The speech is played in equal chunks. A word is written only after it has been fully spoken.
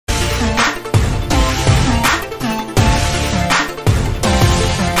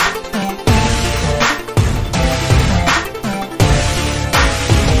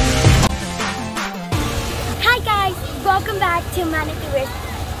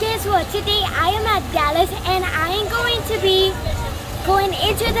guess what? Today I am at Dallas and I am going to be going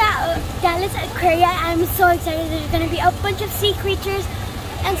into the Dallas Aquarium. I'm so excited. There's going to be a bunch of sea creatures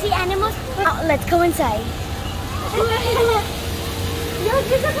and sea animals. Oh, let's go inside. Yo,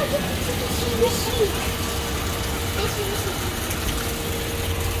 there's a bunch of fishy.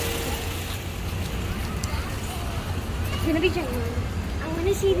 It's going to be giant. I want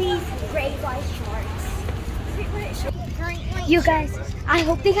to see these great white sharks. You guys, I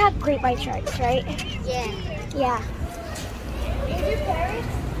hope they have great white sharks, right? Yeah. Yeah. Is there parrots?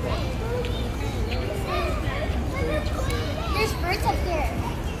 There's birds up there.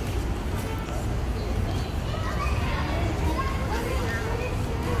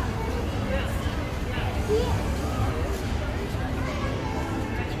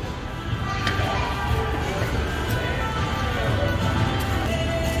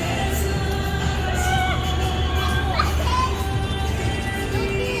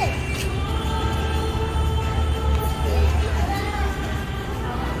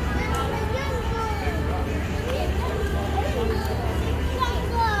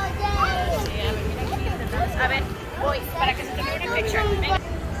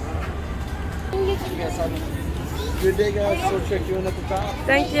 Good day, guys. So check you in at the top.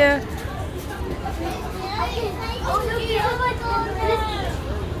 Thank you.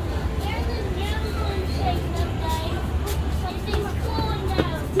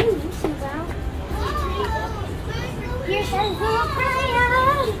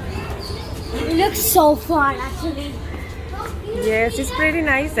 It looks so fun, actually. Yes, it's pretty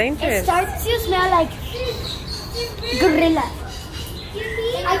nice, ain't It it? starts to smell like gorilla.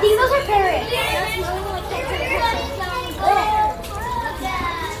 I think those are parrots.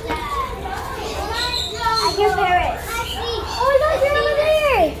 I hear parrots. Oh, look, they're over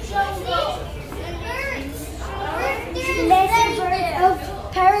there. Lesser bird of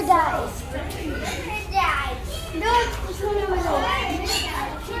paradise. Look, there's one over there.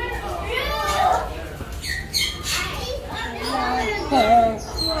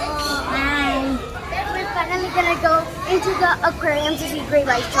 We're finally gonna go into the aquarium to see great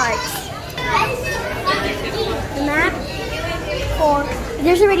white sharks. The map for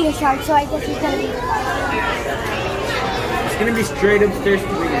there's already a shark, so I guess he's gonna be. It's gonna be straight upstairs to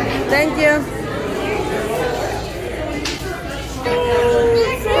me. Thank you.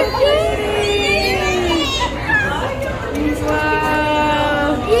 Wow.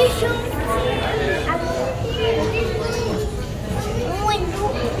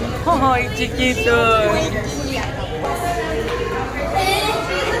 Ay, chiquito.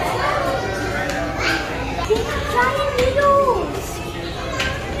 Giant needles!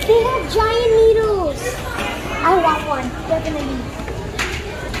 They have giant needles! I want one, definitely.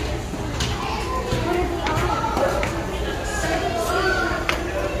 What are they on?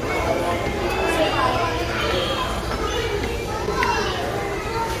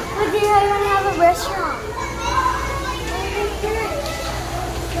 But they don't even have a restaurant.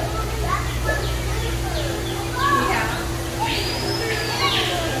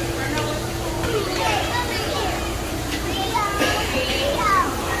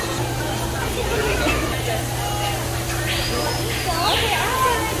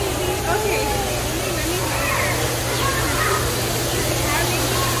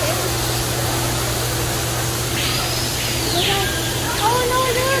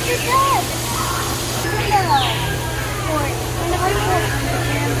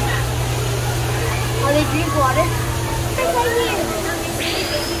 Oh, they drink water? Right here.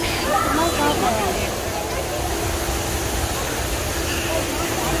 Oh my God.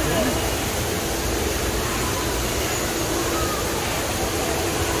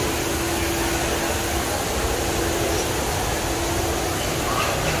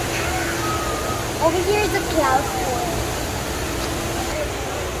 Over here is the cloud forest.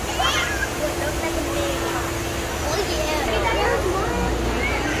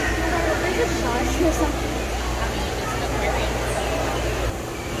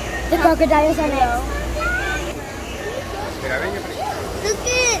 The crocodiles are next. Look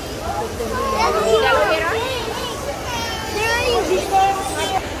it!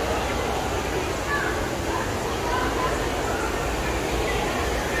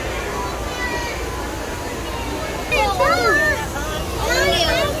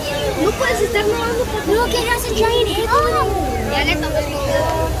 Look, puedes estar nadando. Look, it has a giant egg over there.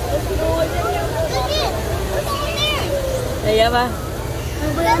 Allá va.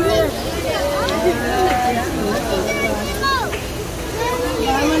 Vámonos.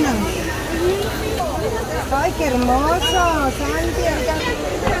 Ay, qué hermoso, Santi.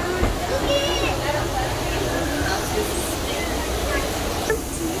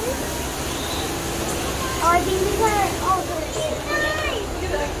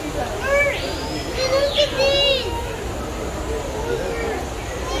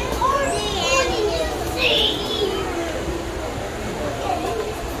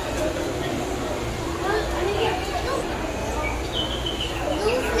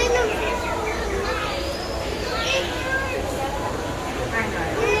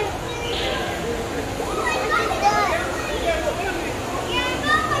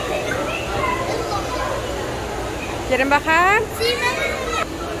 ¿Quieren bajar? Sí, mamá.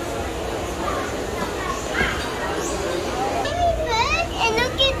 And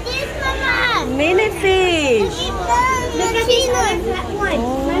look at this, Mama. Mini fish. Look at this one, flat one.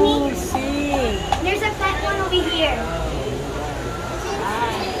 Oh, Mommy, sí. there's a flat one over here.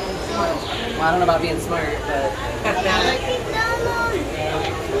 Well, I don't know about being smart, but... Look at Nemo.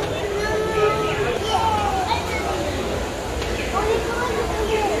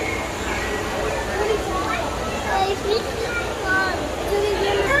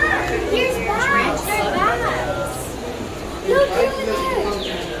 Here's bass. There's bass. Look over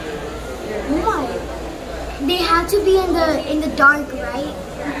there. Oh my. They have to be in the dark, right?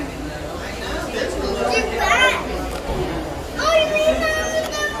 There's bass. Oh, you mean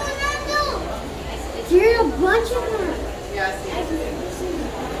there's a bunch of them.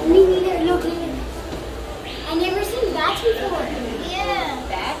 Me neither. Look, I never seen bats before. Yeah.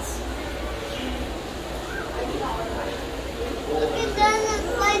 Bats? Look at that, it's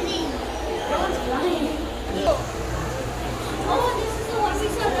flying. Oh, it's flying. Oh, this is the one we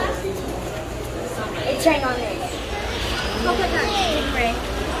saw last time. It's right on there. Look at that.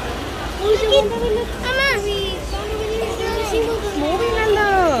 Look, Mama. It's moving,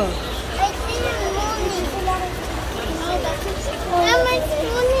 Lando. I think it's moving. Mama, it's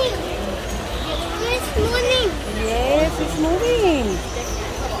moving. It's moving. Yes, it's moving.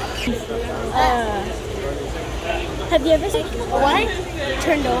 Have you ever seen what?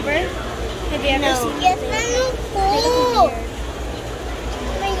 Turned over? Have you ever seen it?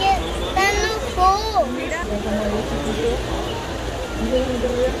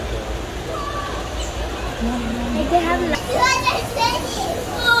 Like they have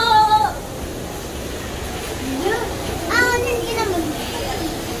oh. I want to get them.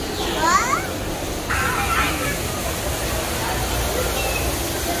 What?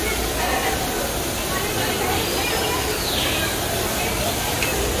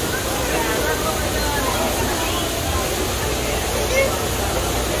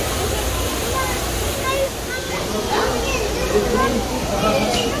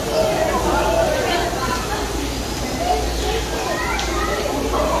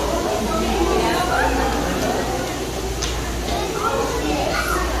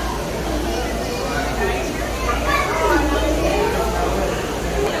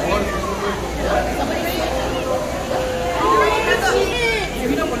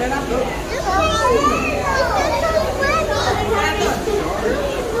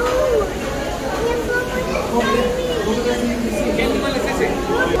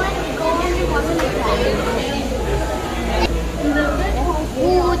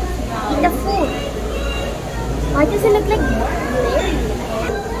 The food. Why does it look like berry?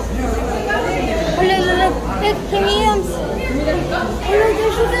 Oh, look, can you oh, look,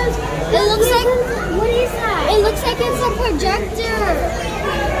 there she goes. It looks like, what is that? It looks like it's a projector.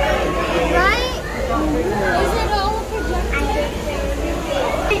 Right? Is it all a projector?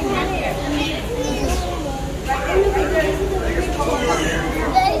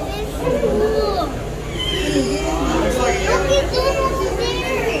 That is cool. Look at those over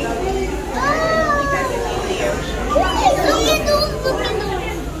there. Look at those, look at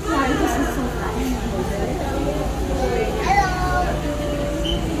those. Sorry, this is so fun. Hello.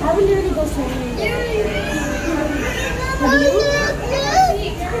 I would literally go swimming. Oh, look,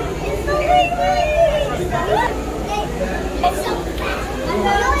 it's so big. It's so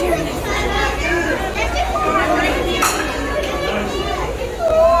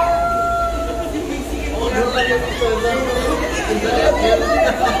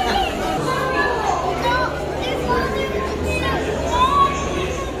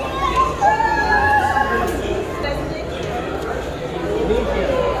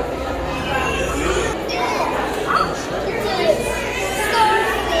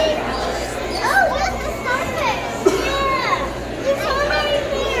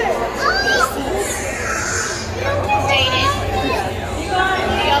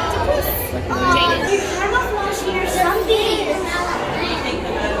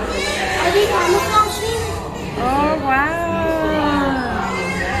Oh, wow.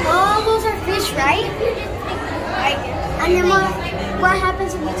 all those are fish, right? And then what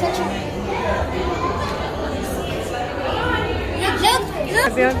happens when you touch them?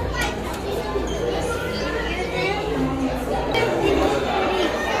 Look, look.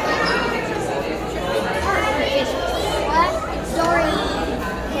 What? Story.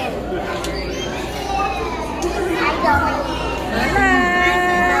 I don't.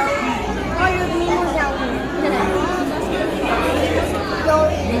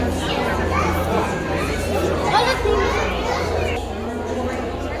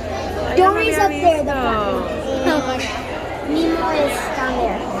 Dory's up there, the front. Nemo is down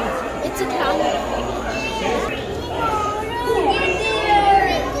there. It's a clown.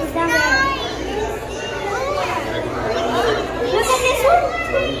 He's down there. Look at this one.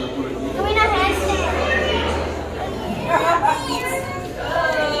 Going ahead.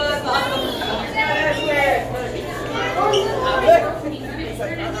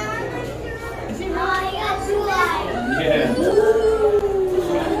 Yeah.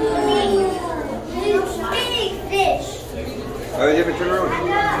 Big fish. Oh, you haven't turned around.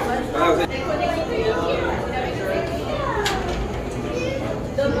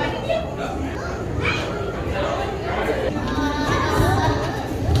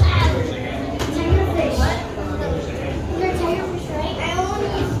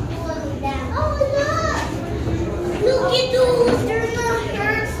 Look at those. They're not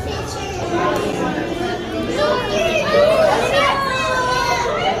bird stitches. Look at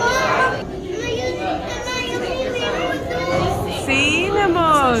Sí, mi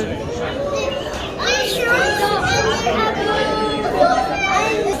amor.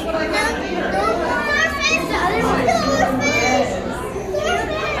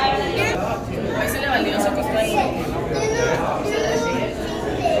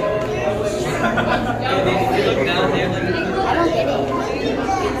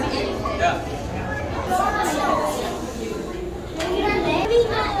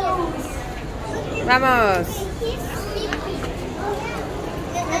 Vamos.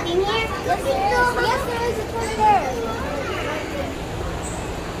 Nothing here? Yes, there is a fish there.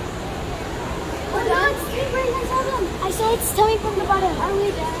 Oh, God, right, I saw them. I saw its tummy from the bottom. Are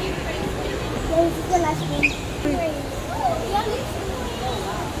we there? Yeah, this is the last one.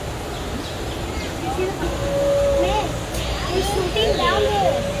 Man, there's something down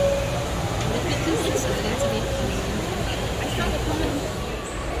there.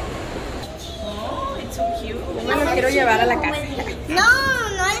 Yo me lo quiero llevar a la casa. No,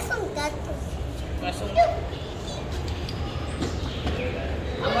 no es un gato.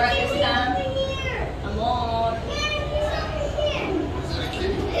 Amor, aquí está. Amor.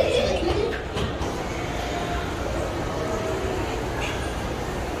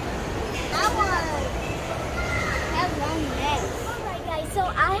 Alright guys, so I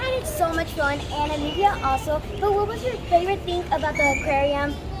had so much fun and Olivia also, but what was your favorite thing about the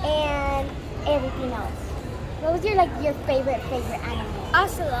aquarium and everything else? What was your favorite animal?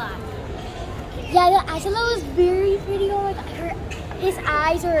 Ocelot. Yeah, the ocelot was very pretty. Oh my god, his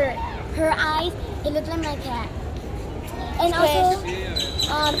eyes or her eyes, it looked like my cat. And also,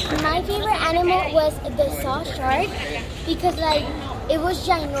 my favorite animal was the saw shark because it was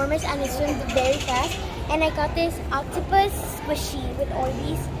ginormous and it swam very fast. And I got this octopus squishy with all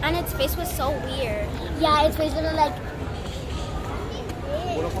these. And its face was so weird. Yeah, its face was like...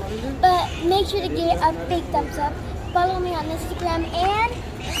 But make sure to give it a big thumbs up. Follow me on Instagram and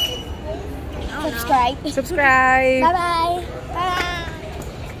subscribe. Subscribe. Bye-bye.